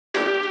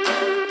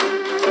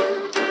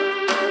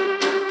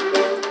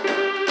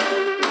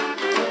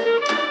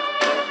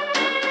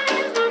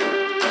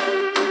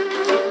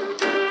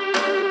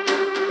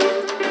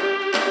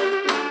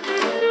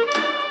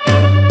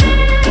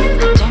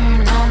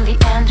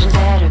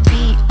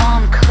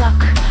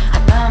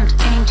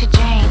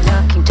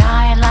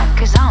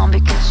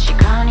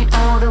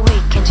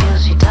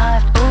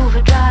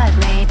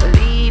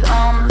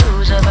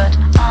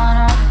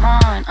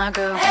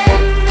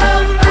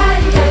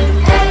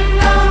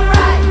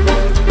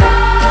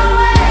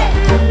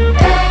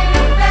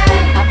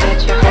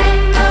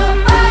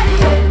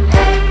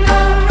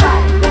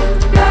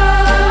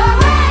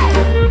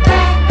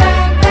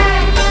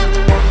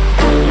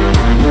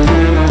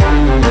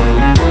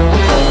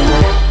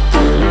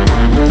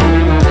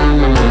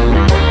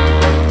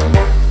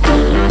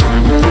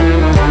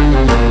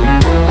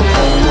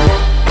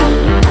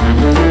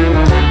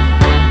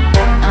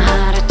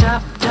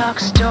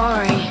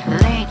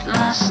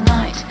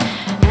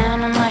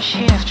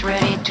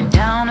to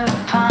down a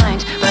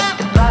pint, but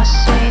the boss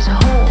says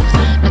hold,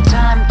 no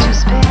time to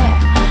spare.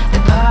 The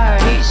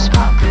party's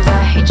poppin',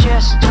 but he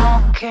just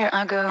don't care.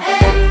 I go, ain't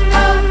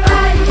no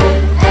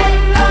fighting,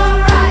 ain't no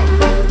right,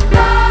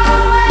 go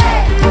away,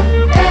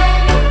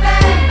 bang,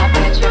 bang. I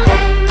bet you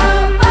ain't no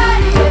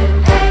fighting,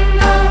 ain't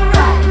no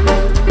right,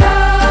 go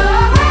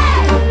away,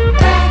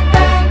 bang,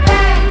 bang,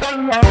 bang.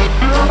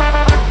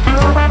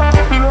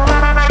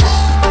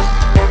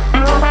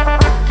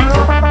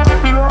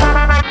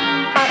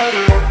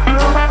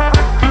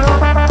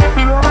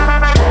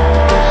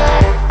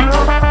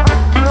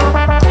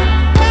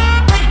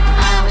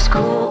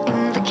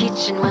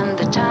 When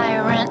the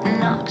tyrant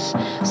knocks,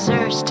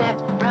 Sir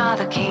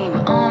step-brother came,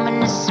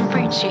 ominous and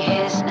preachy,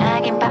 his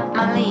nagging back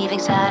my leaving,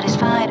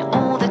 satisfied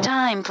all the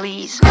time,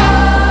 please. Go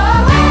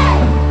away,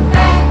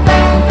 bang,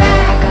 bang,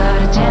 bang. I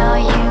gotta tell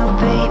you,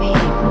 baby,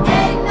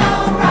 ain't no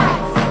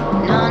rights,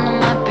 none of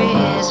my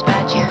biz,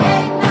 but you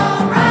ain't no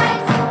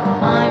rights.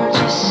 I'm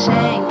just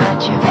saying, but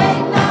you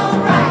ain't no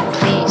rights.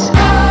 Please.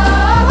 Go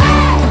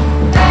away,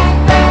 bang,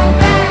 bang,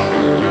 bang.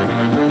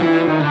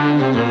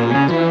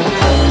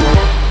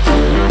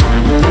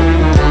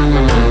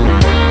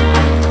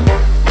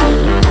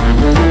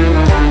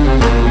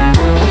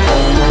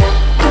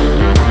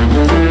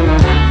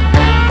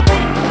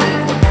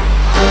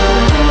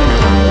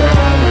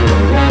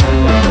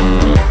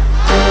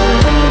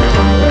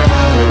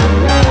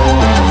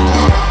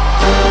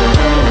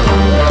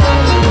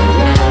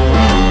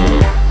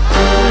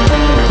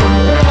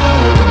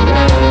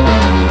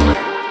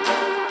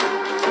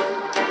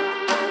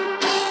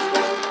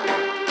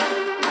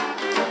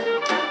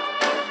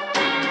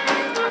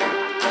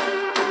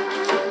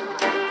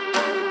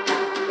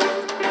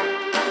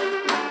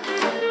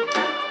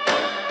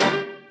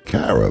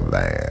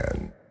 Caravan.